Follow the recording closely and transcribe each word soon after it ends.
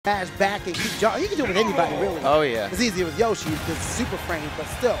smash back and keep jumping. You can do it with anybody, really. Oh, yeah. It's easier with Yoshi because super frame, but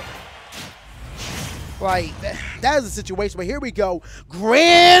still. Like, that is a situation, but here we go.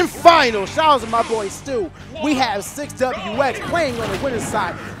 Grand final. Shout out to my boy Stu. We have 6WX playing on the winner's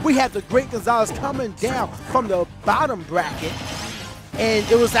side. We have the Great Gonzales coming down from the bottom bracket. And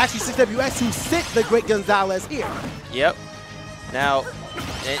it was actually 6WX who sent the Great Gonzales here. Yep. Now,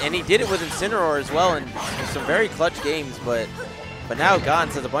 and he did it with Incineroar as well in some very clutch games, but now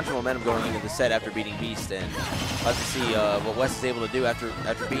Gons has a bunch of momentum going into the set after beating Beast, and we'll have to see what Wes is able to do after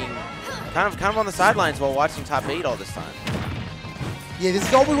being kind of on the sidelines while watching top 8 all this time. Yeah, this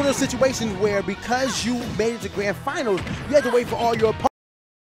is always one of those situations where because you made it to grand finals, you had to wait for all your opponents.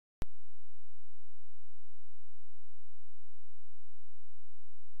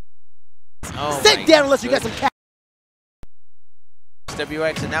 Oh, sit down unless you got some cash.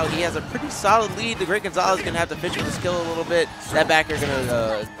 WX, and now he has a pretty solid lead. The Great Gonzales is going to have to fish with the skill a little bit. That backer going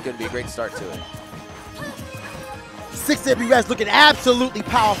to be a great start to it. 6WX looking absolutely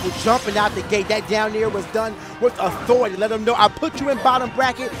powerful, jumping out the gate. That down there was done with authority. Let them know I'll put you in bottom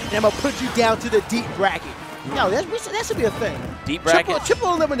bracket, and I'm going to put you down to the deep bracket. No, that should be a thing. Deep bracket?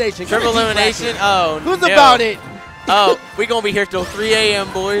 Triple elimination. Triple elimination? Oh, who's about it? Oh, we're going to be here till 3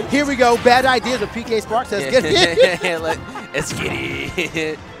 a.m., boys. Here we go. Bad ideas with PK Sparks. Let's get it. Let's get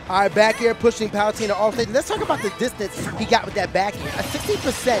it. All right, back here pushing Palutena off stage. Let's talk about the distance he got with that back here. A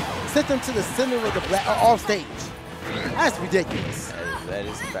 60% sent him to the center of the off stage. That's ridiculous. That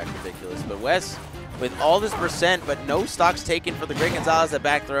is in fact ridiculous. But Wes, with all this percent, but no stocks taken for the Great Gonzales at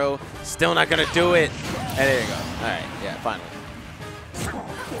back throw, still not going to do it. And there you go. All right, yeah, finally.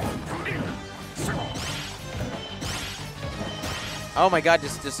 Oh my God!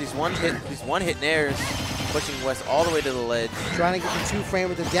 Just these one hit nairs, pushing Wes all the way to the ledge. Trying to get the 2-frame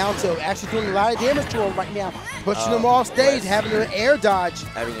with the down tilt. Actually doing a lot of damage to him right now. Pushing him off stage, Wes having an air dodge.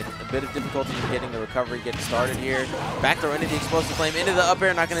 Having a bit of difficulty in getting the recovery, getting started here. Back throw into the explosive flame, into the up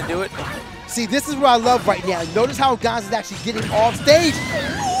air, not going to do it. See, this is what I love right now. Notice how Gons is actually getting off stage.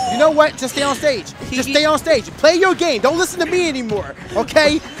 You know what? Just stay on stage. Just stay on stage. Play your game. Don't listen to me anymore,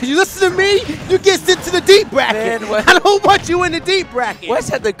 okay? Because you listen to me, you get sent to the deep bracket. Man, I don't want you in the deep bracket. Wes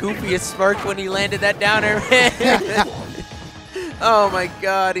had the goofiest smirk when he landed that down air, man. Oh my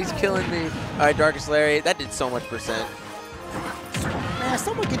God, he's killing me. All right, Darkest Lariat. That did so much percent. Man,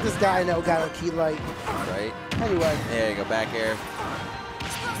 someone get this guy in Elgato key light. Right. Anyway. There you go, back air.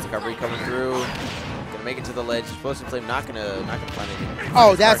 Recovery coming through. Gonna make it to the ledge. Explosive flame not gonna find anything.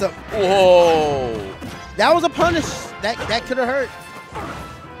 Oh, that's a whoa. That was a punish. That could have hurt.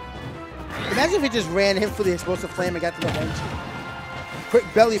 Imagine if he just ran him for the explosive flame and got to the ledge. Quick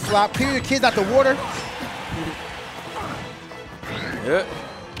belly flop. Clear your kids out the water. Yeah.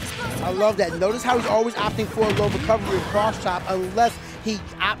 I love that. Notice how he's always opting for a low recovery of cross chop unless he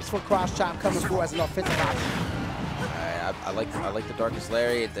opts for cross chop coming through as an offensive option. I like the Darkest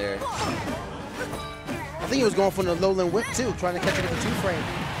Lariat there. I think he was going for the lowland whip too, trying to catch it with a 2-frame.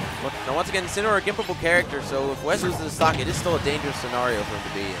 Look, now once again, Incineroar a gimpable character, so if Wes loses the stock, it is still a dangerous scenario for him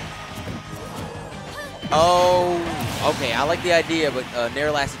to be in. Oh, okay, I like the idea, but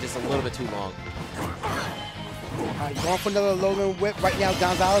Nair lasted just a little bit too long. Going for another lowland whip. Right now,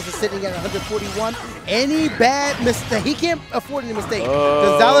 Gonzales is sitting at 141. Any bad mistake, he can't afford any mistake.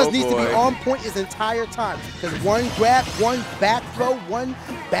 Gonzales needs to be on point his entire time. Because one grab, one back throw, one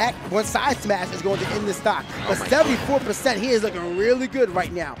side smash is going to end the stock. But 74%, he is looking really good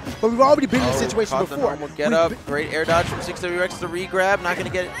right now. But we've already been in this situation before. Get up, great air dodge from 6WX to re-grab. Not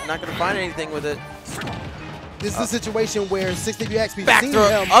gonna find anything with it. This is a situation where 6WX, we've back seen throw,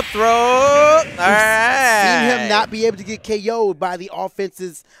 him up throw. All right. Seen him not be able to get KO'd by the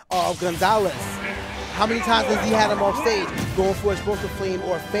offenses of Gonzales. How many times has he had him off stage going for explosive flame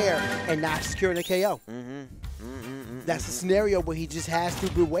or fair and not securing a KO? That's a scenario where he just has to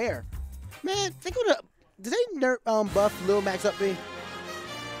beware. Man, think of the. Did they buff Lil Max up B?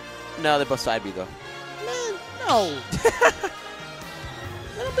 No, they buff side B though. Man, no.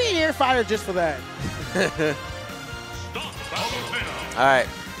 Let him be an air fighter just for that. All right,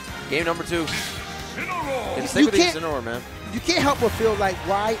 game number 2. Can stick with the Incineroar, man. You can't help but feel like,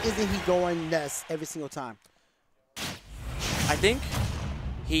 why isn't he going Ness every single time? I think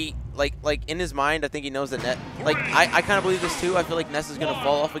he, like in his mind, I think he knows that I kind of believe this too. I feel like Ness is going to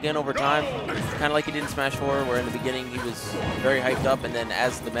fall off again over time, kind of like he did in Smash 4, where in the beginning he was very hyped up, and then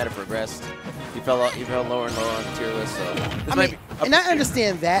as the meta progressed, he fell lower and lower on the tier list. So and I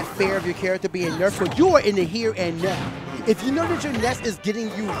understand that fear of your character being nerfed, but you are in the here and now. If you know that your Ness is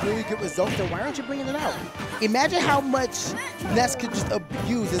getting you really good results, then why aren't you bringing it out? Imagine how much Ness could just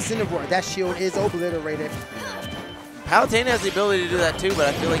abuse Incineroar. That shield is obliterated. Palutena has the ability to do that too, but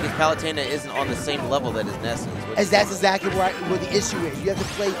I feel like his Palutena isn't on the same level that his Ness is. As that's exactly where the issue is. You have to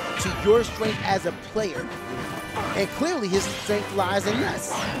play to your strength as a player. And clearly his strength lies in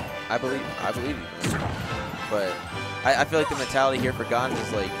Ness. I believe you. But I feel like the mentality here for Gons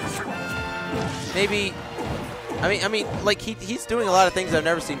is like, maybe, I mean, like he's doing a lot of things I've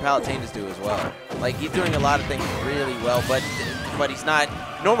never seen Palutena's do as well. Like he's doing a lot of things really well, but he's not.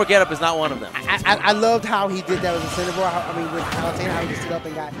 Normal getup is not one of them. I loved how he did that with Incineroar. I mean, with Palutena, how he just stood up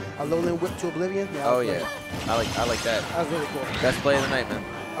and got a lowland whip to oblivion. Yeah, oh yeah, I like that. That was really cool. Best play of the night, man.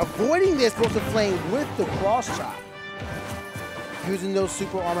 Avoiding the explosive flame with the cross chop. Using those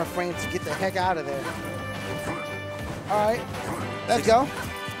super armor frames to get the heck out of there. All right, let's go.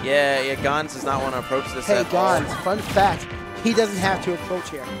 Yeah, Gons does not want to approach this at all. Hey, Gons, fun fact, he doesn't have to approach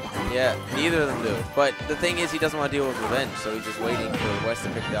here. Yeah, neither of them do. But the thing is, he doesn't want to deal with revenge, so he's just waiting for West to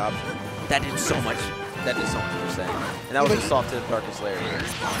pick the option. That did so much. That did so much for saying. And that was a soft hit Darkest Lair here.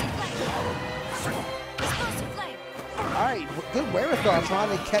 All right, good wherewithal trying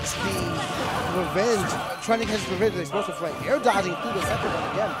to catch the revenge, with the explosive flame. Air dodging through the second one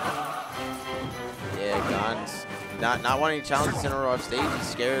again. Yeah, Gons not wanting to challenge Incineroar off stage. He's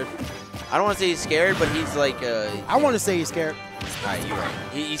scared. I don't want to say he's scared, but he's like. I want to say he's scared. All right, you're right.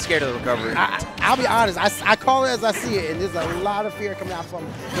 He's scared of the recovery. I'll be honest. I call it as I see it, and there's a lot of fear coming out from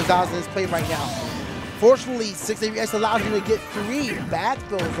Gonzales in his play right now. Fortunately, 6ABX allows him to get 3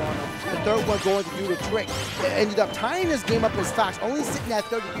 backfills on him. The third one going to do the trick. It ended up tying this game up in stocks, only sitting at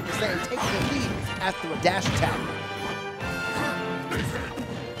 33% and taking the lead after a dash attack.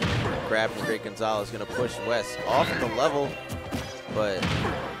 Grab from Great Gonzales going to push West off the level, but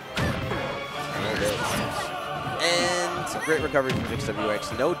and great recovery from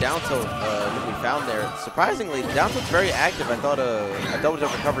XWX. No down tilt that we found there. Surprisingly, the down tilt's very active. I thought a double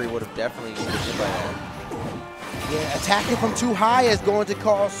jump recovery would have definitely been hit by that. Yeah, attacking from too high is going to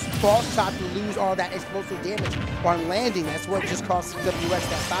cause Cross Chop to lose all that explosive damage on landing. That's what just cost WX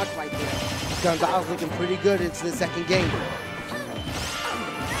that stock right there. Gonzales looking pretty good into the second game.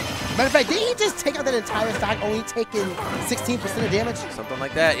 Matter of fact, didn't he just take out that entire stock, only taking 16% of damage? Something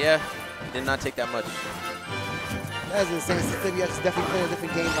like that, yeah. Did not take that much. That is insane. 6WX is definitely playing a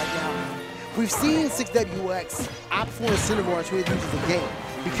different game right now. We've seen 6WX opt for Incineroar until he loses the game.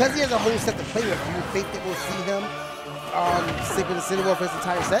 Because he has a whole set to play with, do you think that we'll see him stick with Incineroar for his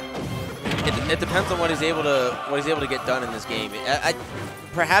entire set? It depends on what he's able to get done in this game.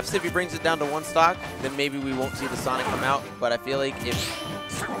 Perhaps if he brings it down to 1 stock, then maybe we won't see the Sonic come out. But I feel like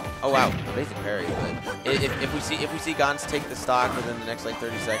oh wow, basic parry. But if we see Gons take the stock within the next like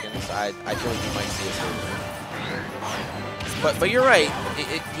 30 seconds, I feel like we might see it. But you're right.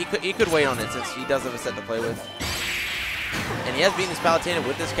 He could wait on it since he does have a set to play with, and he has beaten his Palutena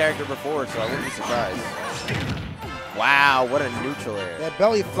with this character before, so I wouldn't be surprised. Wow, what a neutral air. That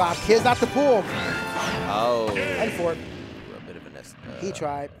belly flop, kids out the pool. Oh. And for it. A bit of an he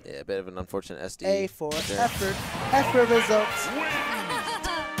tried. Yeah, a bit of an unfortunate SD. A for effort. Effort results.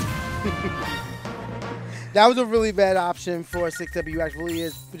 That was a really bad option for 6WX. Really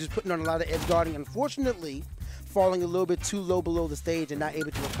is just putting on a lot of edge guarding. Unfortunately, falling a little bit too low below the stage and not able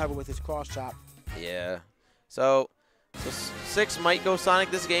to recover with his cross chop. Yeah. So 6 might go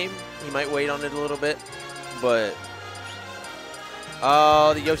Sonic this game. He might wait on it a little bit, but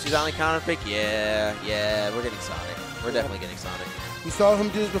oh, the Yoshi's Island counter pick. Yeah, we're getting Sonic. We're definitely getting Sonic. We saw him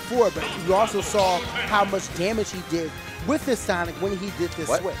do this before, but we also saw how much damage he did with his Sonic when he did this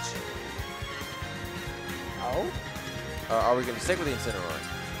switch. Oh? Are we going to stick with the Incineroar?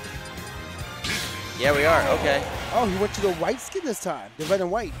 Yeah, we are. Okay. Oh, he went to the white skin this time. The red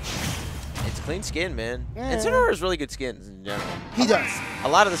and white. It's clean skin, man. Yeah. Incineroar has really good skins in general. He does. A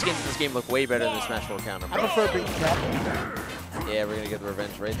lot of the skins in this game look way better than the Smash 4 counter. I prefer Big Cap. Yeah, we're going to get the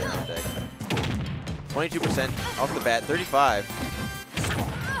revenge right there on deck. 22% off the bat. 35.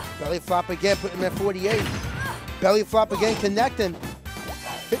 Belly flop again, putting him at 48. Belly flop again, connecting.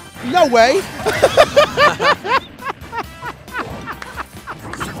 No way!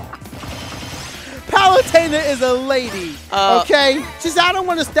 Palutena is a lady, okay? She's, I don't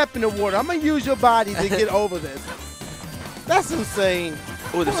want to step in the water. I'm going to use your body to get over this. That's insane.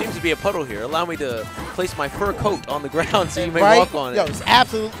 Oh, there seems to be a puddle here. Allow me to place my fur coat on the ground so you may walk on it. Yo, it's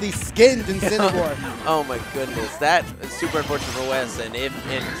absolutely skinned Incineroar. Oh my goodness, that is super unfortunate for Wes. And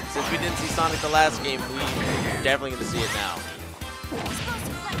since we didn't see Sonic the last game, we're definitely going to see it now.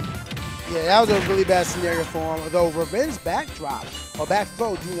 Yeah, that was a really bad scenario for him. Though Revenge backdrop or back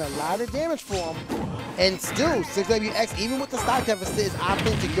throw doing a lot of damage for him, and still 6WX, even with the stock deficit, is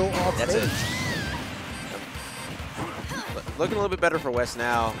opting to go off stage. Looking a little bit better for West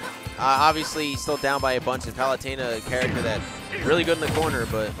now. Obviously, he's still down by a bunch. And Palutena, a character that's really good in the corner,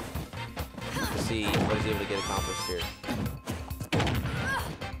 but we'll see what he's able to get accomplished here.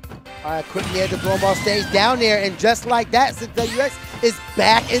 All right, quickly had the blow ball stays down there, and just like that, WX is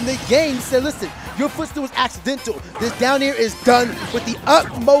back in the game. He said, listen, your footstool was accidental. This down here is done with the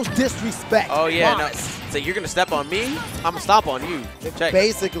utmost disrespect. Oh, yeah. No. So you're going to step on me? I'm going to stomp on you. Check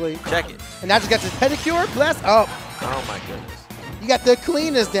Basically. Check it. And I just got this pedicure. Bless up. Oh, my goodness. You got the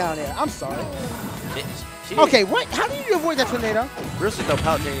cleaners down there. I'm sorry. Okay, what? How do you avoid that tornado? Real stuff, though,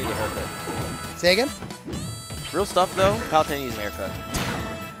 Palutena needs a haircut. Say again? Real stuff, though, Palutena needs a haircut.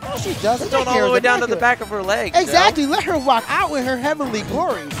 Oh, she does. It's going all the way down to the back of her legs. Exactly. Let her walk out with her heavenly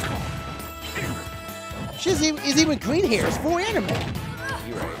glories. She's even green hair. It's full anime.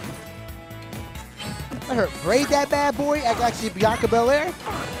 You're right. Let her braid that bad boy. Actually, Bianca Belair.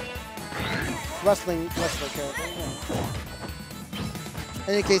 Wrestler character. Yeah.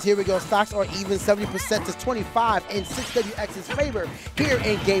 In any case, here we go. Stocks are even 70% to 25 in 6WX's favor here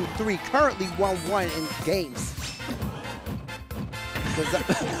in Game 3. Currently 1-1 in games.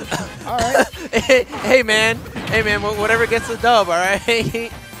 All right. Hey man, whatever gets the dub, all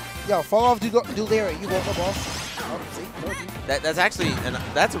right. Yo, fall off, do Larry. You want the boss? Oh, see, that's actually,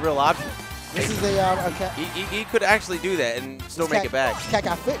 that's a real option. This is a cat. He could actually do that and still make it back. Cat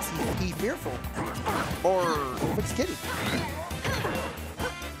got fixed. He's fearful. Or fix kitty.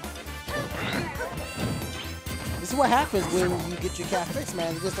 This is what happens when you get your cat fixed,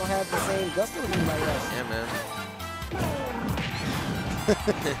 man. You just don't have the same gusto as anybody else. Yeah, man.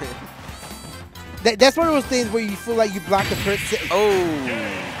 That's one of those things where you feel like you blocked the person. Oh,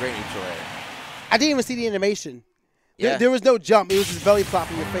 great neutral air. I didn't even see the animation. Yeah. There was no jump. It was just belly flop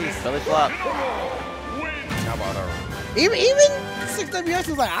in your face. Belly flop. How about her? Even 6WX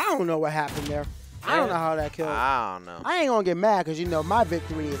was like, I don't know what happened there. I don't know how that killed. I don't know. I ain't gonna get mad because you know my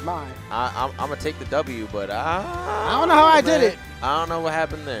victory is mine. I'm gonna take the W, but I don't know how I did it. I don't know what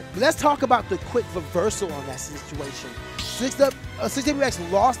happened there. Let's talk about the quick reversal on that situation.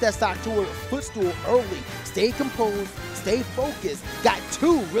 6WX lost that stock to a footstool early. Stayed composed, stayed focused, got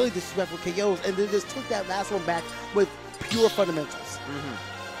two really disrespectful KOs, and then just took that last one back with pure fundamentals.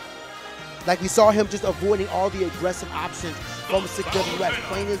 Like we saw him just avoiding all the aggressive options from 6WX,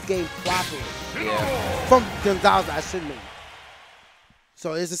 playing his game properly. Yeah. From Gonzales, I should mean.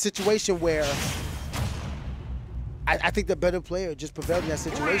 So it's a situation where I think the better player just prevailed in that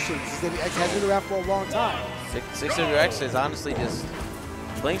situation. 6WX has been around for a long time. 6WX is honestly just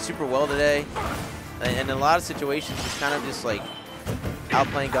playing super well today. And in a lot of situations, he's kind of just like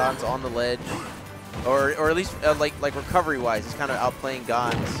outplaying Gons on the ledge. Or at least like recovery-wise, he's kind of outplaying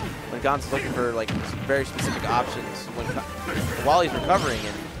Gons when Gons is looking for like very specific options while he's recovering.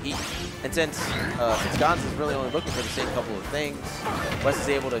 And since Gons is really only looking for the same couple of things, Wes is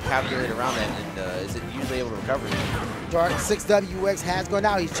able to calculate around that and is usually able to recover. Dark 6WX has gone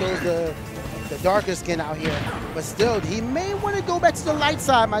out. He chose the darker skin out here, but still, he may want to go back to the light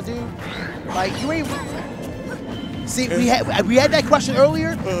side, my dude. Like you ain't. See, we had that question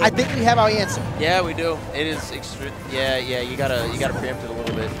earlier. I think we have our answer. Yeah, we do. It is extreme. Yeah. You gotta preempt it a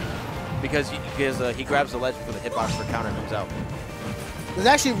little bit because he grabs the ledge for the hitbox for counter and moves out. It's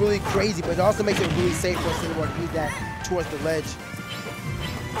actually really crazy, but it also makes it really safe for Incineroar to use that towards the ledge.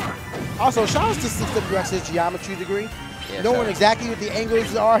 Also, shout out to 6WX's geometry degree. Yeah, knowing exactly what the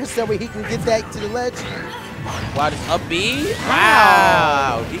angles are so he can get that to the ledge. Wow, just up B?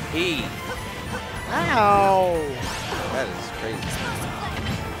 Wow, DP. Wow. That is crazy.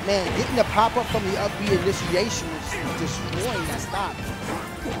 Man, getting the pop-up from the up B initiation is destroying that stop.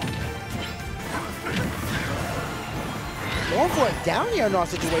 Going for it down here in all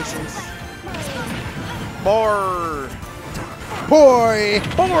situations. Boy.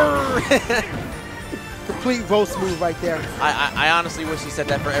 Complete roast move right there. I honestly wish he said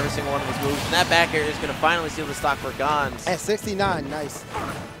that for every single one of his moves. And that back air is going to finally seal the stock for Gons. At 69, nice.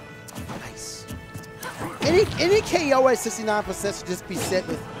 Nice. Any KO at 69% should just be set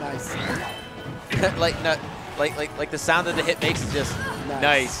with nice. like the sound that the hit makes is just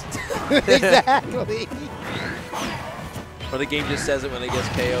nice. Exactly. Or the game just says it when it gets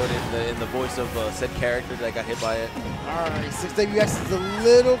KO'd in the voice of said character that got hit by it. All right, 6WX is a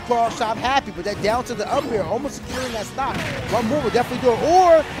little cross shot happy, but that down to the up air, almost securing that stock. One more would definitely do it.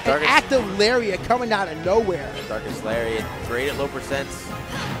 Or an active lariat coming out of nowhere. Darkest lariat, great at low percents.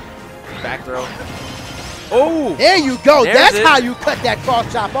 Back throw. Oh! There you go. That's how you cut that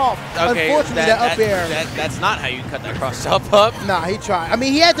cross chop off. Okay, unfortunately, that up air. That's not how you cut that cross chop up. Nah, he tried. I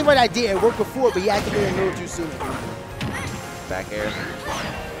mean, he had the right idea. It worked before, but he activated a little too soon. Back air.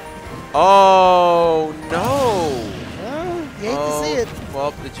 Oh, no. You hate to see it.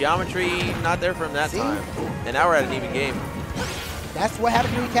 Well, the geometry not there for him that time. And now we're at an even game. That's what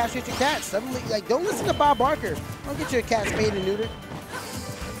happens when you castrate your cat. Suddenly, like, don't listen to Bob Barker. Don't get your cat spayed and neutered.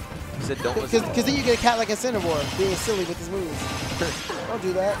 He said don't listen. Because then you get a cat like Incineroar being silly with his moves. Don't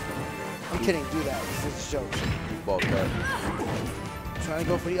do that. I'm kidding. Do that. This is a joke. Ball cut. Trying to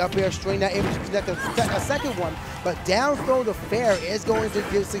go for the up air string, not able to connect a second one, but down throw to fair is going to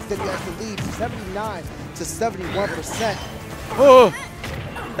give 6WX the lead, 79 to 71%. Oh,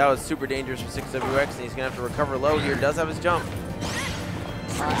 that was super dangerous for 6WX, and he's gonna have to recover low here. Does have his jump.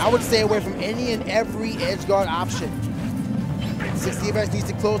 I would stay away from any and every edge guard option. 6WX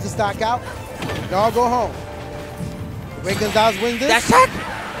needs to close the stock out. Y'all go home. Great Gonzales wins this. That's it.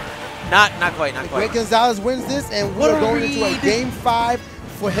 Not quite, not quite. Great Gonzales wins this, and we're going into a game 5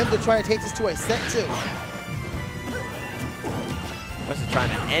 for him to try to take this to a set 2. West is trying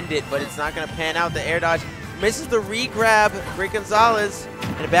to end it, but it's not going to pan out. The air dodge misses the re-grab. Great Gonzales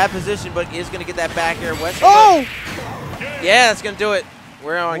in a bad position, but is going to get that back air. West. Oh! Yeah, that's going to do it.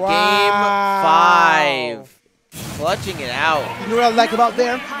 We're on game 5. Clutching it out. You know what I like about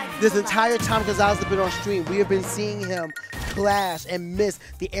there? This entire time Gonzales has been on stream, we have been seeing him clash and miss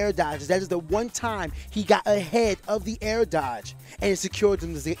the air dodges. That is the one time he got ahead of the air dodge, and it secured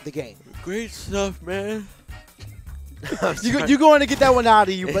him the game. Great stuff, man. You're going to get that one out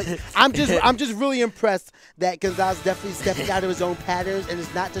of you, but I'm just really impressed that Gonzales definitely stepping out of his own patterns and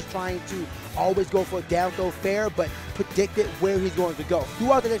is not just trying to always go for a down throw fair, but predicted where he's going to go.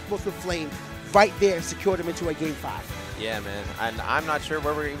 Throughout the explosive flame, right there secured him into a game 5. Yeah, man. And I'm not sure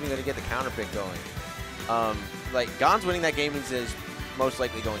where we're even going to get the counter pick going. Like, Gon's winning that game means is most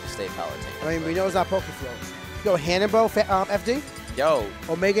likely going to stay Palutena. I mean, we know it's not poker flows. Yo, Hannibal, FD? Yo.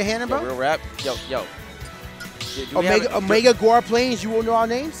 Omega Hannibal? Yo, real rap. Yo. Omega Gore Planes, you will know our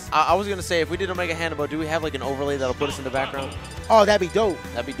names? I was going to say, if we did Omega Hannibal, do we have like an overlay that'll put us in the background? Oh, that'd be dope.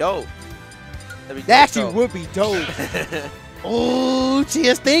 That'd be dope. That'd be that actually would be dope. Oh, she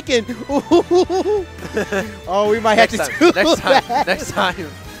is thinking. Oh, we might have to do that. Next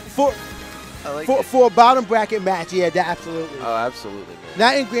time. For a bottom bracket match, yeah, that absolutely. Oh, absolutely, man.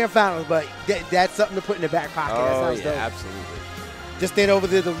 Not in grand finals, but that's something to put in the back pocket. Oh, that sounds yeah, dope. absolutely. Just stand over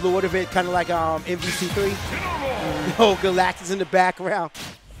there, the lord of it, kind of like MVC3. Oh, Galactus in the background.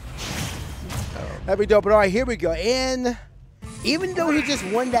 That'd be dope. But all right, here we go. And even though he just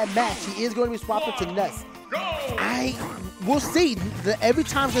won that match, he is going to be swapping to Ness. We'll see. Every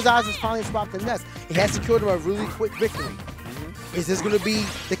time Gonzales is finally swapped to Ness, it has secured him a really quick victory. Is this going to be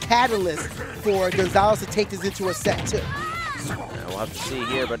the catalyst for Gonzales to take this into a set 2? Yeah, we'll have to see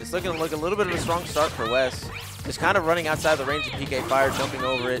here, but it's looking like a little bit of a strong start for Wes. Just kind of running outside the range of PK Fire, jumping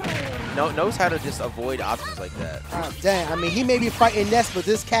over it. Knows how to just avoid options like that. Oh, damn. I mean, he may be fighting Ness, but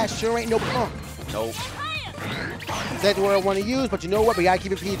this cat sure ain't no punk. Nope. That's the word I want to use, but you know what? We got to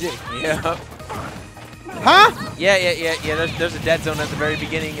keep it PG. Yeah. Huh? Yeah. There's a dead zone at the very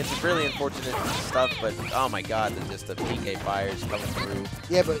beginning. It's really unfortunate stuff, but oh my God, just the PK Fires coming through.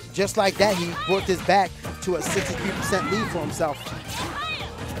 Yeah, but just like that, he brought this back to a 63% lead for himself.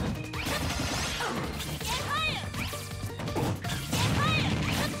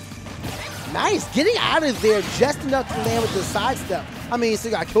 Nice, getting out of there just enough to land with the sidestep. I mean, he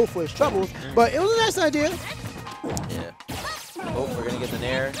still got killed for his troubles, but it was a nice idea. Yeah. Oh, we're gonna get the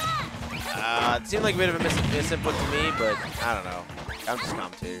nair. It seemed like a bit of a misinput to me, but I don't know. I'm just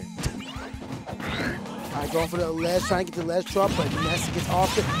commentating. All right, going for the ledge, trying to get the ledge trump, but Ness gets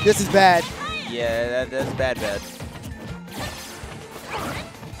off it. This is bad. Yeah, that's bad.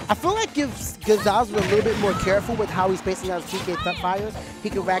 I feel like if Gonzales was a little bit more careful with how he's spacing out his PK fires, he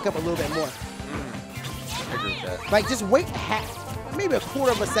could rack up a little bit more. I agree with that. Like, just wait maybe a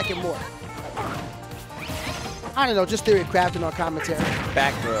quarter of a second more. I don't know, just theory crafting on commentary.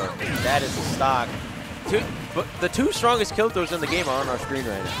 Back throw. That is the stock. But the 2 strongest kill throws in the game are on our screen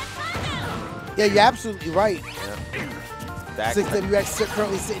right now. Yeah, you're absolutely right. Yeah. 6WX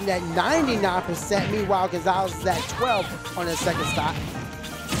currently sitting at 99%. Meanwhile, Gonzales is at 12 on his second stock.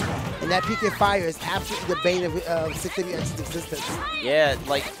 And that PK Fire is absolutely the bane of 6WX's existence. Yeah,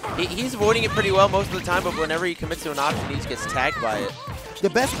 like, he's avoiding it pretty well most of the time, but whenever he commits to an option, he just gets tagged by it. The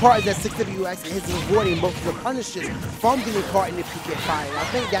best part is that 6WX is avoiding most of the punishes from getting caught in the PK Fire. And I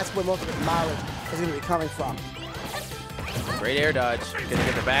think that's where most of his mileage is going to be coming from. Great air dodge. Gonna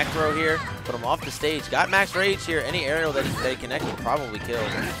get the back throw here. Put him off the stage. Got max rage here. Any aerial that they connect will probably kill.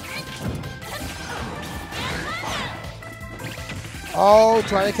 Oh,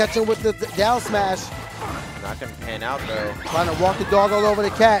 trying to catch him with the down smash. Not gonna pan out though. Trying to walk the dog all over the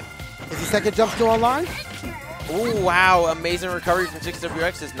cat. Is the second jump still online? Oh, wow. Amazing recovery from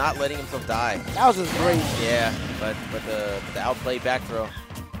 6WX is not letting himself die. That was just great. Yeah, but the outplay back throw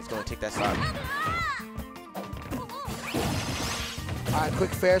is going to take that stock. All right,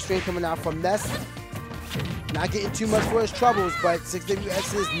 quick fair straight coming out from Ness. Not getting too much for his troubles, but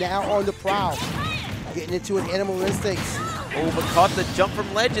 6WX is now on the prowl. Getting into an animal instincts. Oh, but caught the jump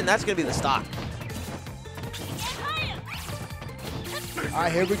from Legend. That's going to be the stock. All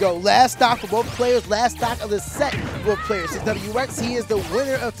right, here we go. Last stock for both players. Last stock of the set for both players. 6WX, he is the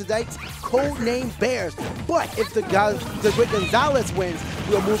winner of tonight's Codename Bears. But if the Great Gonzales wins,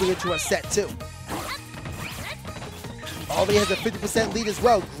 we're moving into a set 2. Already has a 50% lead as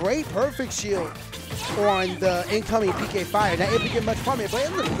well. Great perfect shield on the incoming PK Fire. Not able to get much from it, but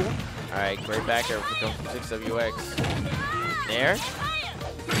it looks cool. All right, great back air from 6WX. There.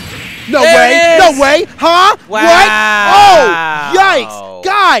 No way! No way! Huh? Wow. What? Oh! Yikes!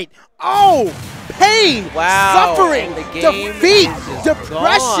 Guide! Oh! Pain! Wow. Suffering! Defeat!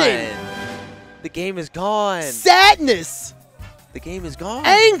 Depression! Gone. The game is gone. Sadness! The game is gone.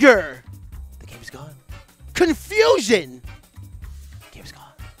 Anger! The game is gone. Confusion! The game is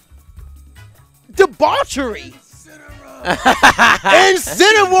gone. Debauchery!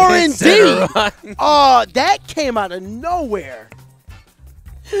 Incineroar indeed! Oh, that came out of nowhere.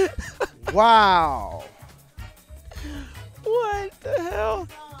 Wow. What the hell?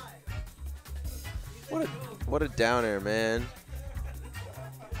 What a downer, man.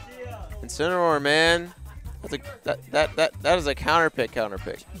 Incineroar, man. That is a counter pick.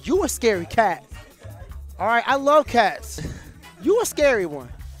 You a scary cat. All right, I love cats. You a scary one.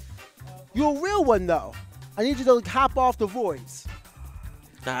 You a real one though. I need you to hop off the voids.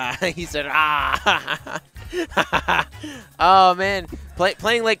 He said, oh, man.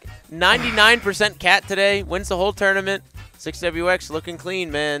 Playing like 99% cat today. Wins the whole tournament. 6WX looking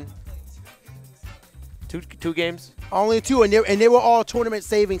clean, man. Two games? Only 2, and they were all tournament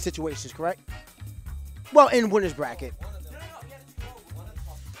saving situations, correct? Well, in winner's bracket.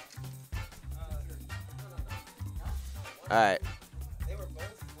 All right.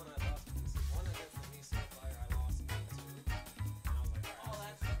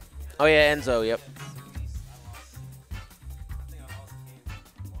 Oh, yeah, Enzo, yep.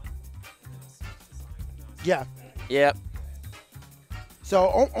 Yeah. Yep. So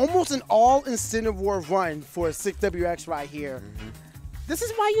almost an all Incineroar run for 6WX right here. Mm-hmm. This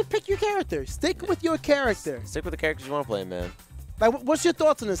is why you pick your character. Stick with your character. Stick with the characters you want to play, man. Like, what's your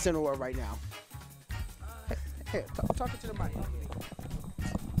thoughts on Incineroar right now? Hey, talking to the mic.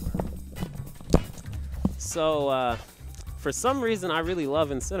 So, for some reason, I really love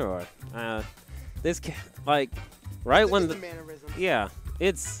Incineroar. Right when the mannerisms. Yeah,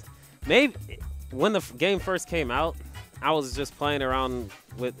 it's maybe when the game first came out, I was just playing around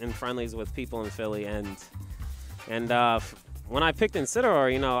in friendlies with people in Philly, and when I picked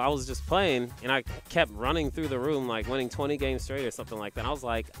Incineroar, you know, I was just playing, and I kept running through the room, like winning 20 games straight or something like that. And I was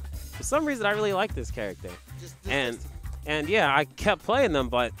like, for some reason, I really like this character, and yeah, I kept playing them,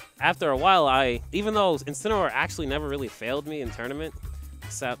 but after a while, even though Incineroar actually never really failed me in tournament,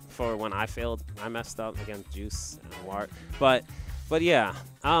 except for when I messed up against Juice and Wart. But yeah,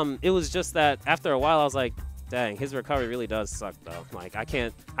 it was just that after a while, I was like, dang, his recovery really does suck though. Like I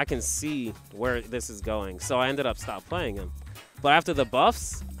can see where this is going, so I ended up stop playing him. But after the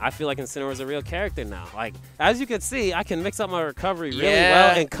buffs, I feel like Incineroar is a real character now. Like as you can see, I can mix up my recovery really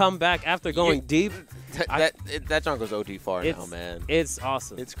well and come back after going deep. That junk goes OD far now, man. It's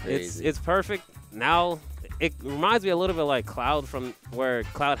awesome. It's crazy. It's perfect. Now it reminds me a little bit like Cloud, from where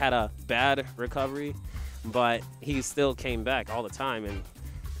Cloud had a bad recovery, but he still came back all the time. And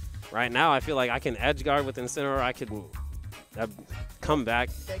right now, I feel like I can edge guard with Incineroar. I can come back.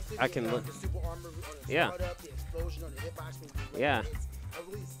 I can look. The super armor on the Yeah. startup, the explosion on the hitbox. Yeah. It's a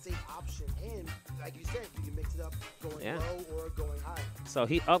really safe option, and like you said, you can mix it up going low or going high. So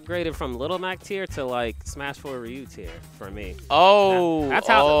he upgraded from Little Mac tier to like Smash 4 Ryu tier for me. Oh, that's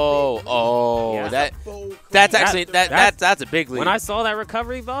how. Yeah. That's actually that's a big leap. When I saw that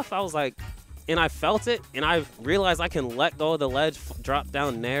recovery buff, I was like, and I felt it, and I realized I can let go of the ledge, drop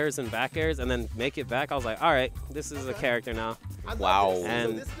down nairs and back airs, and then make it back. I was like, all right, this is a character now. Wow.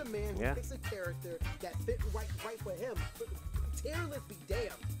 And so this is a man who picks a character that fit right for him. Tearless be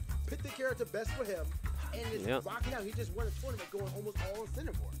damned. Pick the character best for him, and is rocking out. He just won a tournament going almost all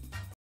Incineroar.